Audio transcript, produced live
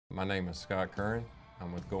My name is Scott Curran.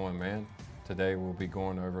 I'm with Going Man. Today we'll be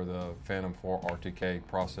going over the P4 RTK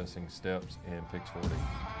processing steps in Pix4D.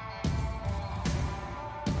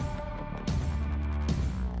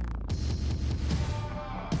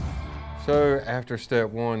 So after step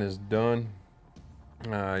one is done,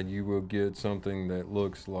 you will get something that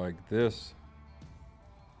looks like this.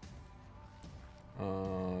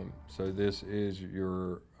 So this is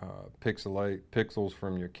your pixels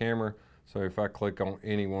from your camera. So if I click on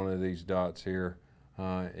any one of these dots here,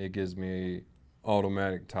 it gives me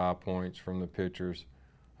automatic tie points from the pictures.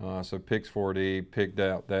 So Pix4D picked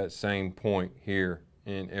out that same point here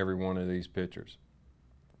in every one of these pictures.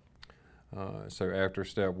 So after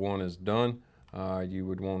step one is done, you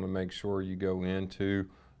would want to make sure you go into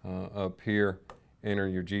up here, enter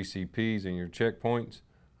your GCPs and your checkpoints,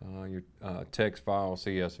 your text file,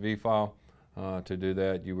 CSV file. To do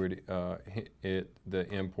that, you would hit the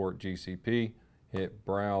import GCP, hit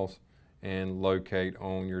browse, and locate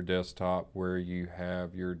on your desktop where you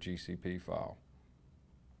have your GCP file.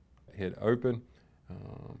 Hit open,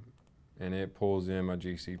 and it pulls in my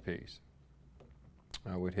GCPs.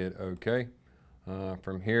 I would hit OK.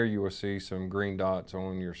 From here, you will see some green dots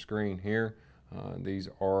on your screen here. These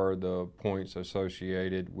are the points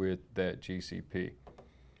associated with that GCP.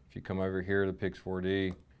 If you come over here to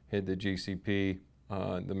Pix4D, hit the GCP,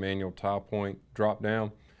 the manual tie point drop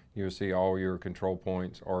down, you'll see all your control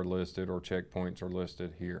points are listed or checkpoints are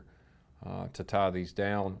listed here. To tie these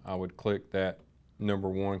down, I would click that number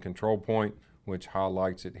one control point, which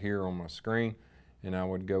highlights it here on my screen, and I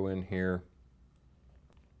would go in here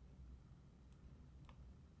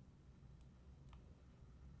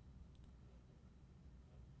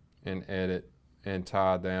and edit and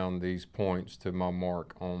tie down these points to my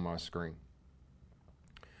mark on my screen.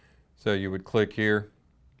 So you would click here,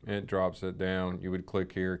 it drops it down. You would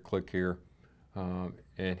click here, and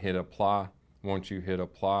hit apply. Once you hit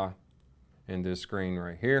apply in this screen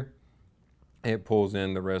right here, it pulls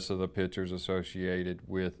in the rest of the pictures associated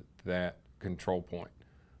with that control point.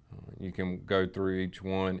 You can go through each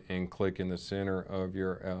one and click in the center of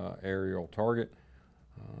your aerial target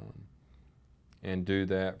and do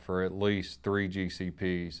that for at least 3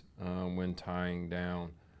 GCPs when tying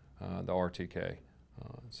down the RTK.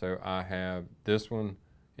 So I have this one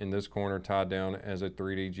in this corner tied down as a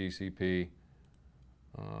 3D GCP.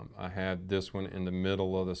 I have this one in the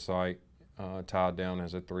middle of the site tied down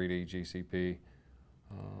as a 3D GCP.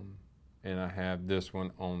 And I have this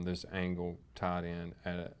one on this angle tied in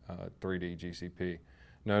at a 3D GCP.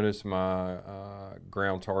 Notice my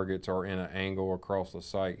ground targets are in an angle across the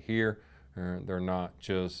site here. They're not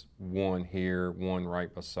just one here, one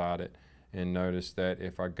right beside it. And notice that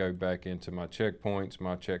if I go back into my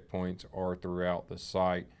checkpoints are throughout the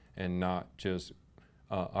site and not just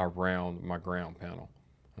around my ground panel.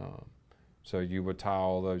 So you would tie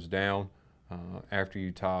all those down. After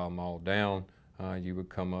you tie them all down, you would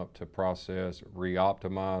come up to process,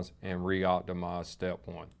 re-optimize, and re-optimize step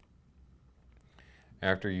one.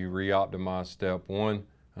 After you re-optimize step one,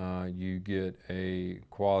 you get a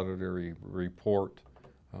quality report.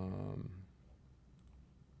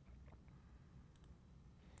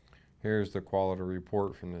 Here's the quality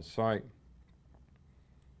report from this site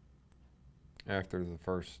after the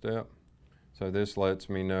first step. So this lets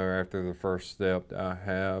me know after the first step I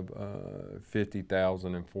have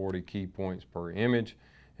 50,040 key points per image.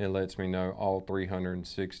 It lets me know all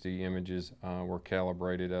 360 images were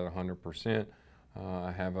calibrated at 100%.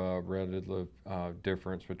 I have a relative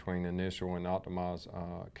difference between initial and optimized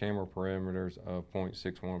camera parameters of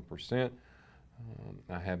 0.61%.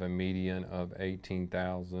 I have a median of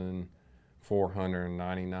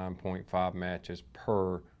 18,499.5 matches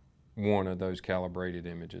per one of those calibrated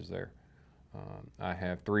images there. I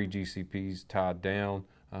have 3 GCPs tied down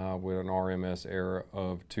with an RMS error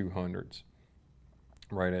of 200s,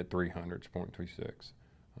 right at 300s, 0.26.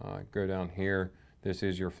 Go down here, this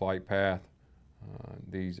is your flight path.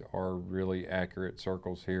 These are really accurate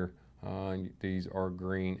circles here. These are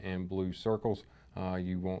green and blue circles.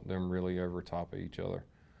 You want them really over top of each other.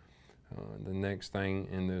 The next thing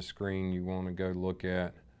in this screen you want to go look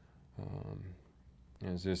at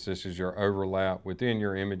is this is your overlap. Within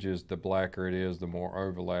your images, the blacker it is, the more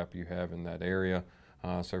overlap you have in that area.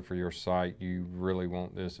 So for your site, you really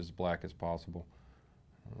want this as black as possible.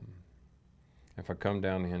 If I come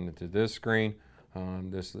down into this screen,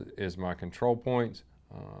 this is my control points.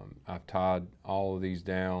 I've tied all of these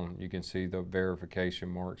down. You can see the verification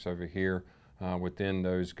marks over here. Within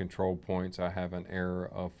those control points, I have an error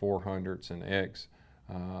of 400ths in X,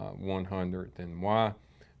 100th in Y,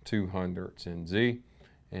 200ths in Z.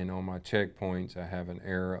 And on my checkpoints, I have an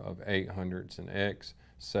error of 800ths in X,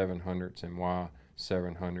 700ths in Y,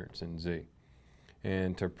 700ths in Z.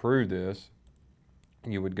 And to prove this,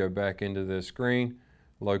 you would go back into this screen,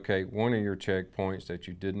 locate one of your checkpoints that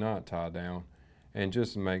you did not tie down, and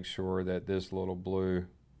just make sure that this little blue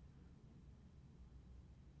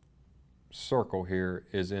circle here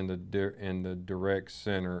is in the direct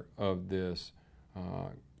center of this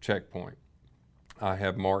checkpoint. I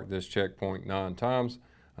have marked this checkpoint 9 times.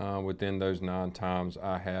 Within those 9 times,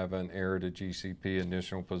 I have an error to GCP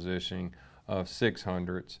initial positioning of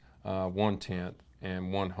 600ths, 1/10,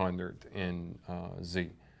 and 100th in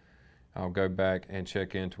Z. I'll go back and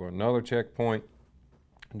check into another checkpoint,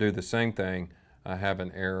 do the same thing. I have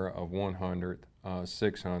an error of 100th,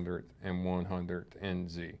 600th, and 100th in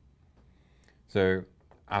Z. So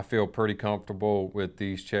I feel pretty comfortable with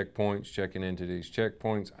these checkpoints, checking into these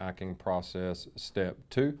checkpoints. I can process step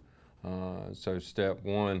 2. So step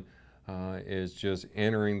 1 is just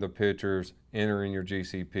entering the pictures, entering your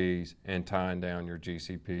GCPs, and tying down your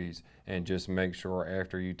GCPs. And just make sure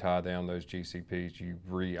after you tie down those GCPs, you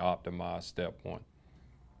re-optimize step 1.